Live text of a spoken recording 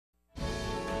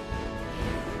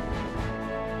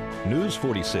News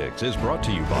 46 is brought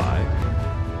to you by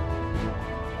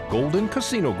Golden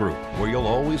Casino Group, where you'll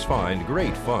always find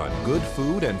great fun, good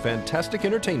food, and fantastic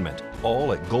entertainment,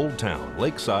 all at Gold Town,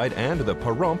 Lakeside, and the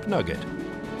Pahrump Nugget.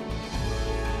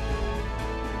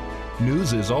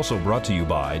 News is also brought to you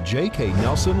by J.K.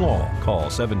 Nelson Law. Call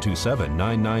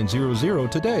 727-9900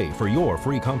 today for your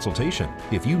free consultation.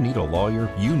 If you need a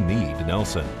lawyer, you need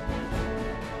Nelson.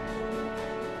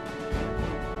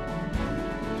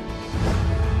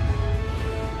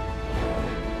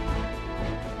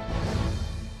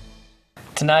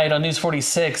 Tonight on News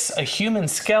 46, a human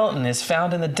skeleton is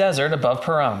found in the desert above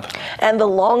Pahrump. And the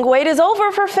long wait is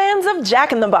over for fans of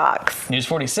Jack in the Box. News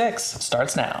 46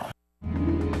 starts now.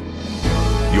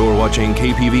 You're watching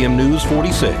KPVM News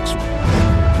 46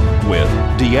 with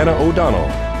Deanna O'Donnell.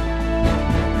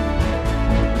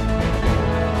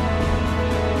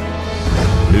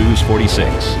 News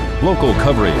 46, local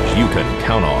coverage you can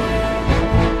count on.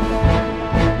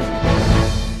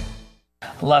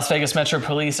 Las Vegas Metro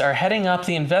Police are heading up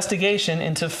the investigation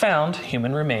into found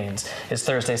human remains. It's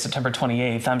Thursday, September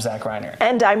 28th. I'm Reinert.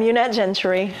 And I'm Eunette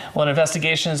Gentry. Well, an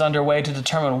investigation is underway to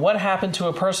determine what happened to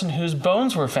a person whose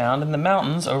bones were found in the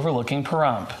mountains overlooking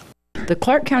Pahrump. The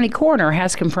Clark County coroner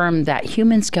has confirmed that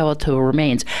human skeletal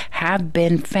remains have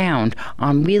been found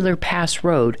on Wheeler Pass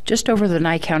Road, just over the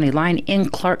Nye County line in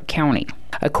Clark County.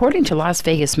 According to Las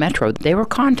Vegas Metro, they were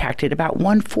contacted about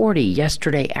 1:40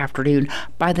 yesterday afternoon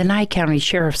by the Nye County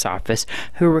Sheriff's Office,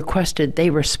 who requested they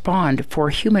respond for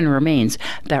human remains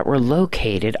that were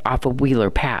located off of Wheeler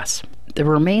Pass. The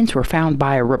remains were found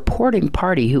by a reporting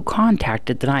party who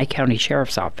contacted the Nye County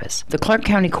Sheriff's Office. The Clark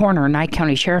County Coroner, Nye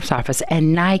County Sheriff's Office,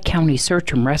 and Nye County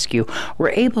Search and Rescue were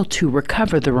able to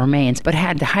recover the remains, but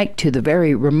had to hike to the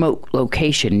very remote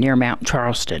location near Mount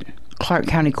Charleston. Clark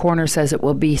County Coroner says it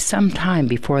will be some time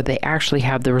before they actually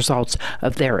have the results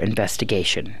of their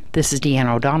investigation. This is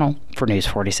Deanna O'Donnell for News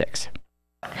 46.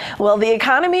 Well, the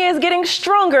economy is getting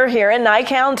stronger here in Nye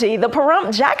County. The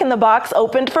Pahrump Jack in the Box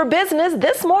opened for business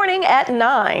this morning at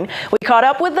 9. We caught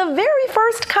up with the very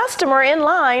first customer in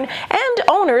line and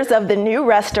owners of the new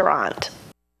restaurant.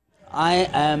 I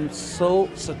am so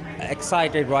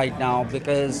excited right now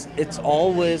because it's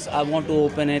always I want to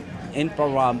open it in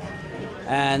Pahrump,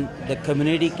 and the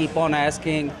community keep on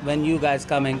asking when you guys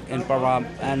coming in Pahrump,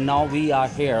 and now we are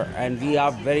here and we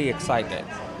are very excited.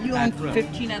 You own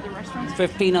 15 other restaurants?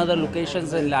 15 other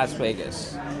locations in Las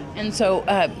Vegas. And so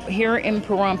here in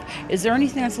Pahrump, is there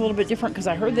anything that's a little bit different? Because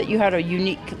I heard that you had a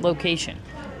unique location.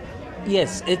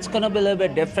 Yes, it's going to be a little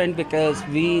bit different because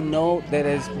we know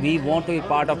we want to be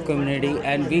part of community,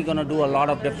 and we're going to do a lot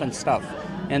of different stuff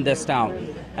in this town.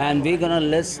 And we're going to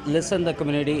listen the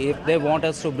community. If they want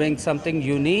us to bring something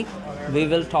unique, we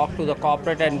will talk to the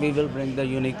corporate and we will bring the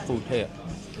unique food here.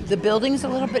 The building's a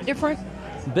little bit different?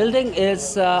 Building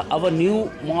is our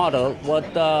new model.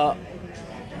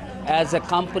 As a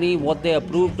company, what they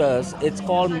approved us, it's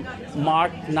called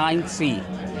Mark 9C.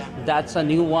 That's a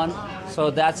new one. So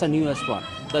that's the newest one,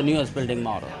 the newest building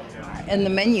model. And the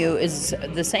menu is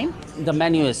the same? The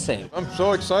menu is same. I'm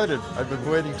so excited. I've been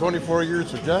waiting 24 years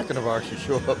for Jack in the Box to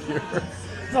show up here.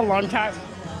 It's a long time.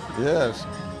 Yes.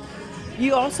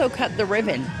 You also cut the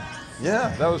ribbon.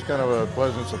 Yeah, that was kind of a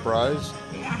pleasant surprise.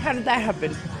 How did that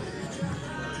happen?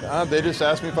 They just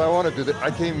asked me if I wanted to.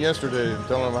 I came yesterday and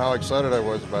telling them how excited I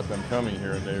was about them coming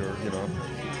here, and they were,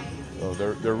 so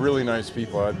they're really nice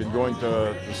people. I've been going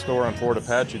to the store on Fort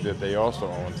Apache that they also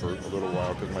own for a little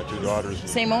while because my two daughters.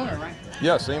 Same owner, right?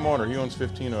 Yeah, same owner. He owns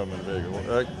 15 of them in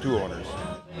Vegas. Two owners.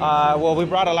 Well, we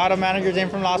brought a lot of managers in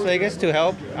from Las Vegas to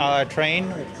help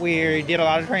train. We did a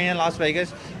lot of training in Las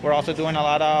Vegas. We're also doing a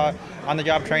lot of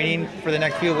on-the-job training for the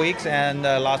next few weeks, and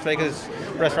Las Vegas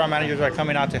restaurant managers are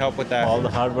coming out to help with that. All the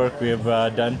hard work we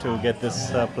have done to get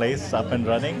this place up and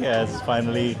running has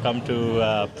finally come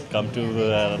to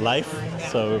life.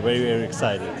 So we're very, very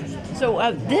excited.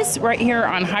 So this right here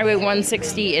on Highway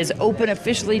 160 is open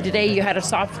officially today. You had a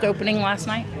soft opening last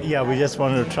night? Yeah, we just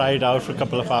wanted to try it out for a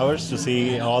couple of hours to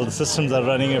see all the systems are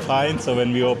running fine. So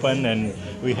when we open and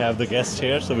we have the guests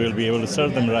here, so we'll be able to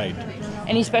serve them right.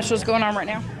 Any specials going on right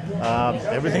now?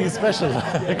 Everything is special.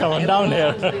 Come on down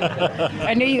here.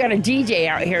 I know you got a DJ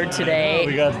out here today.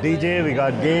 We got DJ, we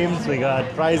got games, we got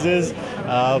prizes,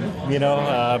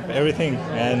 everything,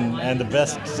 and the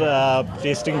best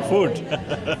tasting food.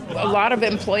 A lot of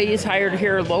employees hired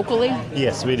here locally?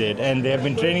 Yes, we did, and they have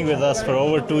been training with us for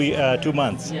over 2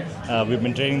 months. We've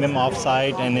been training them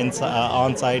off-site and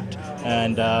on-site,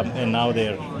 and now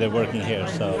they're working here.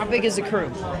 So how big is the crew?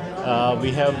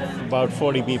 We have about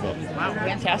 40 people. Wow,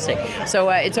 fantastic. So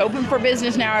it's open for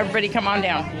business now. Everybody come on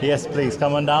down. Yes, please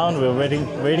come on down. We're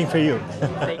waiting for you.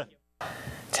 Thank you.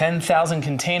 10,000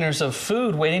 containers of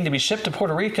food waiting to be shipped to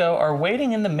Puerto Rico are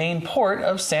waiting in the main port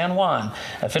of San Juan.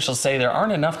 Officials say there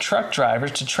aren't enough truck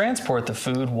drivers to transport the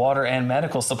food, water, and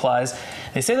medical supplies.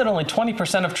 They say that only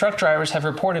 20% of truck drivers have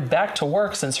reported back to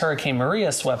work since Hurricane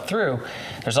Maria swept through.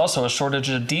 There's also a shortage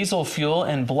of diesel fuel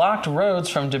and blocked roads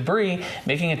from debris,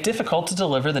 making it difficult to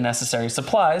deliver the necessary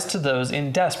supplies to those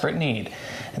in desperate need.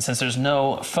 And since there's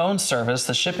no phone service,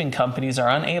 the shipping companies are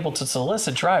unable to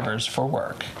solicit drivers for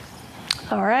work.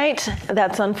 All right,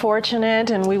 that's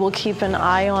unfortunate, and we will keep an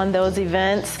eye on those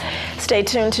events. Stay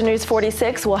tuned to News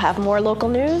 46. We'll have more local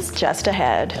news just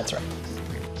ahead. That's right.